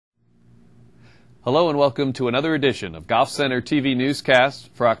Hello and welcome to another edition of Golfcenter TV Newscast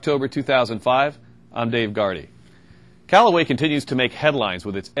for October 2005. I'm Dave Gardy. Callaway continues to make headlines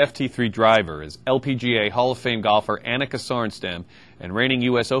with its FT3 driver as LPGA Hall of Fame golfer Annika Sorenstam and reigning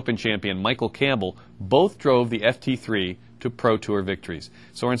U.S. Open champion Michael Campbell both drove the FT3 to Pro Tour victories.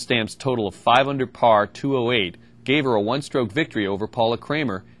 Sorenstam's total of 5 under par 208 gave her a one-stroke victory over Paula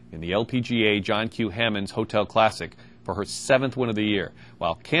Kramer in the LPGA John Q. Hammond's Hotel Classic for her 7th win of the year,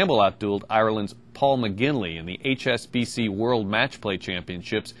 while Campbell outdueled Ireland's Paul McGinley in the HSBC World Match Play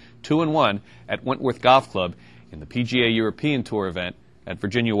Championships 2-1 at Wentworth Golf Club in the PGA European Tour event at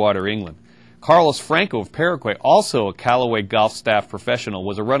Virginia Water, England. Carlos Franco of Paraguay, also a Callaway golf staff professional,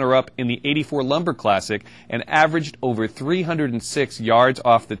 was a runner-up in the '84 Lumber Classic and averaged over 306 yards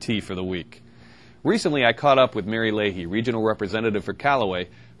off the tee for the week. Recently, I caught up with Mary Leahy, regional representative for Callaway,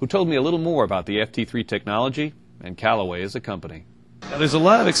 who told me a little more about the FT3 technology and Callaway as a company. Now, there's a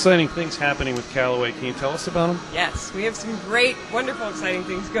lot of exciting things happening with Callaway. Can you tell us about them? Yes, we have some great, wonderful, exciting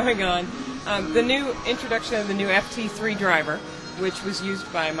things going on. The new introduction of the new FT3 driver, which was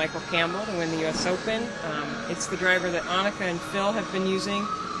used by Michael Campbell to win the U.S. Open. It's the driver that Annika and Phil have been using.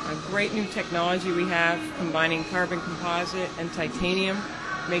 A great new technology we have, combining carbon composite and titanium,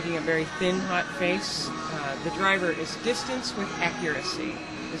 making a very thin, hot face. The driver is distance with accuracy,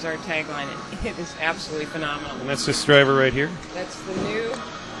 is our tagline, and it is absolutely phenomenal. And that's this driver right here? That's the new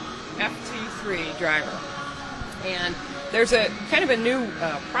FT3 driver. And there's a kind of a new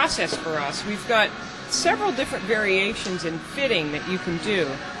process for us. We've got several different variations in fitting that you can do.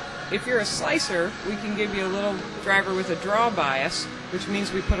 If you're a slicer, we can give you a little driver with a draw bias, which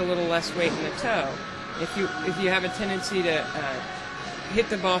means we put a little less weight in the toe. If you have a tendency to hit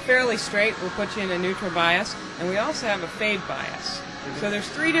the ball fairly straight, we'll put you in a neutral bias, and we also have a fade bias. So there's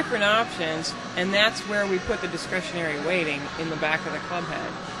 3 different options, and that's where we put the discretionary weighting in the back of the club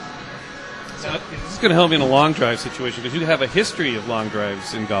head. So this is going to help me in a long drive situation, because you have a history of long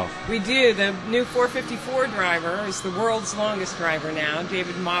drives in golf. We do. The new 454 driver is the world's longest driver now.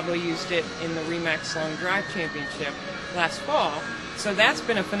 David Mobley used it in the Remax Long Drive Championship last fall. So that's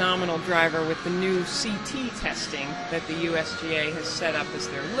been a phenomenal driver with the new CT testing that the USGA has set up as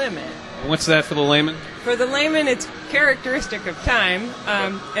their limit. And what's that for the layman? For the layman, it's characteristic of time,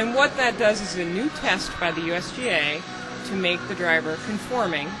 and what that does is a new test by the USGA to make the driver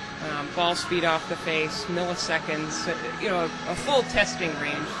conforming, ball speed off the face, milliseconds, a full testing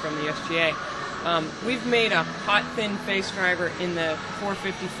range from the USGA. We've made a hot, thin face driver in the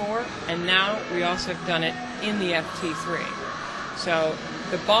 454, and now we also have done it in the FT3. So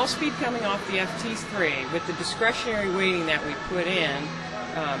the ball speed coming off the FT3 with the discretionary weighting that we put in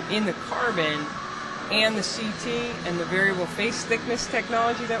the carbon and the CT and the variable face thickness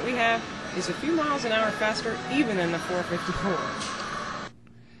technology that we have is a few miles an hour faster even than the 454.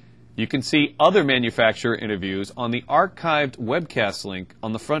 You can see other manufacturer interviews on the archived webcast link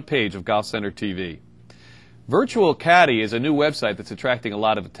on the front page of Golfcenter TV. Virtual Caddy is a new website that's attracting a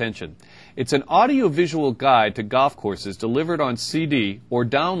lot of attention. It's an audio-visual guide to golf courses delivered on CD or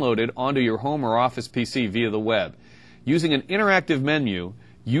downloaded onto your home or office PC via the web. Using an interactive menu,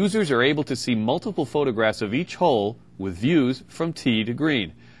 users are able to see multiple photographs of each hole with views from tee to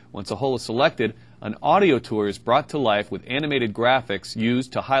green. Once a hole is selected, an audio tour is brought to life with animated graphics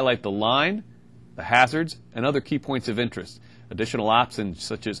used to highlight the line, the hazards, and other key points of interest. Additional options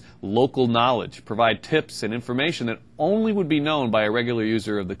such as local knowledge provide tips and information that only would be known by a regular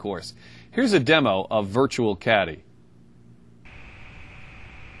user of the course. Here's a demo of Virtual Caddy.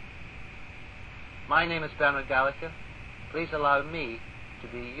 My name is Bernard Gallagher. Please allow me to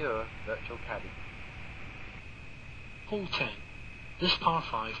be your virtual caddy. Hole 10. This par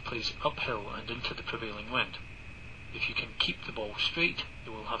 5 plays uphill and into the prevailing wind. If you can keep the ball straight,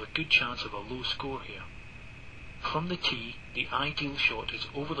 you will have a good chance of a low score here. From the tee, the ideal shot is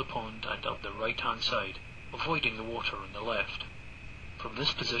over the pond and up the right-hand side, avoiding the water on the left. From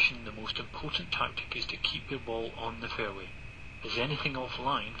this position, the most important tactic is to keep your ball on the fairway, as anything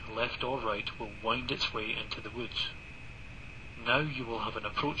offline, left or right, will wind its way into the woods. Now you will have an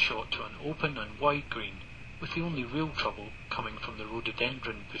approach shot to an open and wide green, with the only real trouble coming from the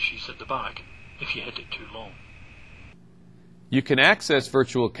rhododendron bushes at the back, if you hit it too long. You can access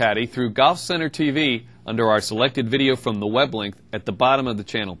Virtual Caddy through Golfcenter TV under our selected video from the web link at the bottom of the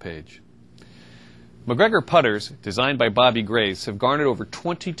channel page. McGregor putters, designed by Bobby Grace, have garnered over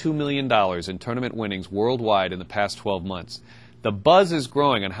 $22 million in tournament winnings worldwide in the past 12 months. The buzz is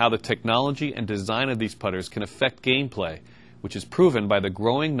growing on how the technology and design of these putters can affect gameplay, which is proven by the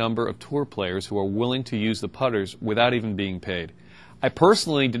growing number of tour players who are willing to use the putters without even being paid. I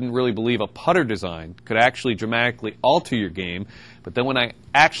personally didn't really believe a putter design could actually dramatically alter your game, but then when I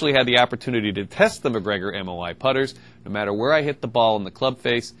actually had the opportunity to test the McGregor MOI putters, no matter where I hit the ball in the club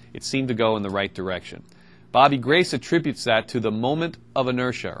face, it seemed to go in the right direction. Bobby Grace attributes that to the moment of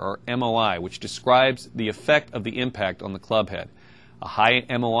inertia, or MOI, which describes the effect of the impact on the club head. A high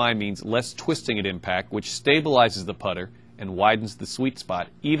MOI means less twisting at impact, which stabilizes the putter and widens the sweet spot,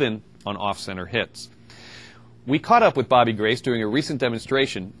 even on off-center hits. We caught up with Bobby Grace during a recent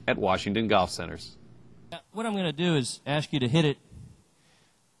demonstration at Washington Golf Centers. What I'm going to do is ask you to hit it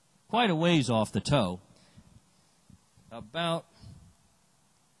quite a ways off the toe, about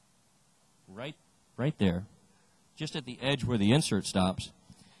right there, just at the edge where the insert stops,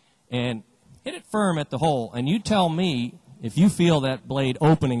 and hit it firm at the hole, and you tell me if you feel that blade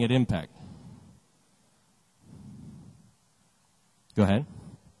opening at impact. Go ahead.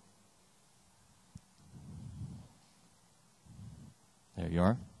 There you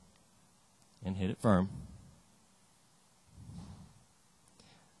are. And hit it firm.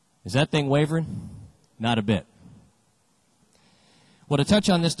 Is that thing wavering? Not a bit. Well, to touch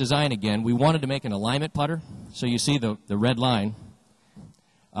on this design again, we wanted to make an alignment putter. So you see the red line.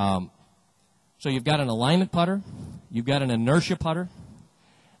 So you've got an alignment putter, you've got an inertia putter,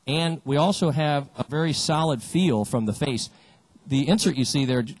 and we also have a very solid feel from the face. The insert you see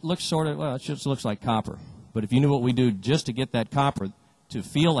there looks sort of, well, it just looks like copper. But if you knew what we do just to get that copper to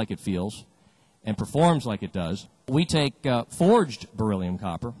feel like it feels and performs like it does, we take forged beryllium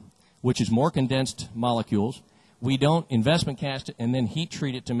copper, which is more condensed molecules. We don't investment cast it and then heat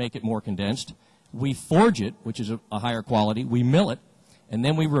treat it to make it more condensed. We forge it, which is a higher quality. We mill it, and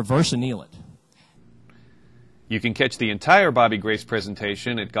then we reverse anneal it. You can catch the entire Bobby Grace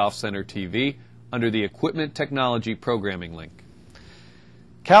presentation at Golfcenter TV under the Equipment Technology Programming link.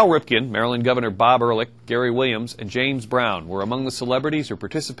 Cal Ripken, Maryland Governor Bob Ehrlich, Gary Williams, and James Brown were among the celebrities who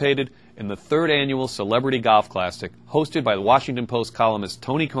participated in the 3rd Annual Celebrity Golf Classic hosted by the Washington Post columnists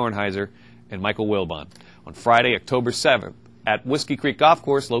Tony Kornheiser and Michael Wilbon on Friday, October 7th at Whiskey Creek Golf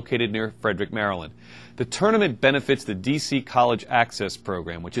Course located near Frederick, Maryland. The tournament benefits the DC College Access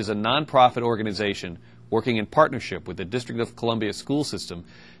Program, which is a nonprofit organization working in partnership with the District of Columbia school system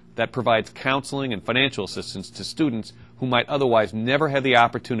that provides counseling and financial assistance to students who might otherwise never have the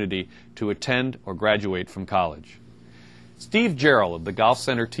opportunity to attend or graduate from college. Steve Jarrell of the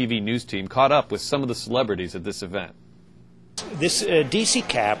Golfcenter TV news team caught up with some of the celebrities at this event. This DC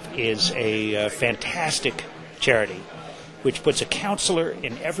CAP is a fantastic charity which puts a counselor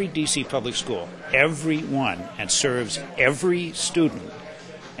in every DC public school, every one, and serves every student.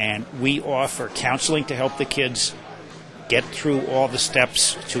 And we offer counseling to help the kids get through all the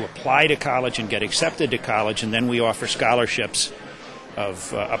steps to apply to college and get accepted to college, and then we offer scholarships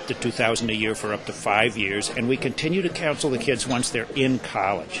of up to $2,000 a year for up to 5 years, and we continue to counsel the kids once they're in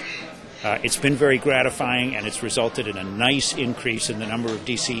college. It's been very gratifying, and it's resulted in a nice increase in the number of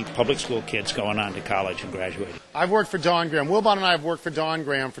DC public school kids going on to college and graduating. I've worked for Don Graham. Wilbon and I have worked for Don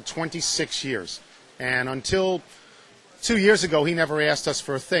Graham for 26 years, and until 2 years ago, he never asked us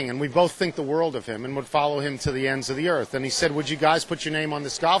for a thing, and we both think the world of him and would follow him to the ends of the earth. And he said, would you guys put your name on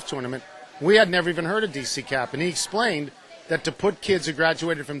this golf tournament? We had never even heard of DC CAP, and he explained that to put kids who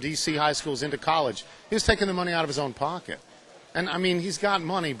graduated from DC high schools into college, he was taking the money out of his own pocket. And, I mean, he's got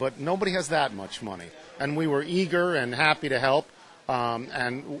money, but nobody has that much money. And we were eager and happy to help,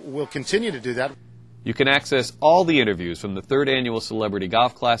 and we'll continue to do that. You can access all the interviews from the 3rd Annual Celebrity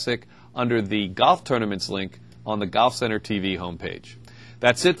Golf Classic under the Golf Tournaments link on the Golfcenter TV homepage.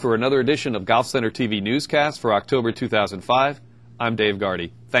 That's it for another edition of Golfcenter TV Newscast for October 2005. I'm Dave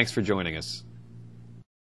Gardy. Thanks for joining us.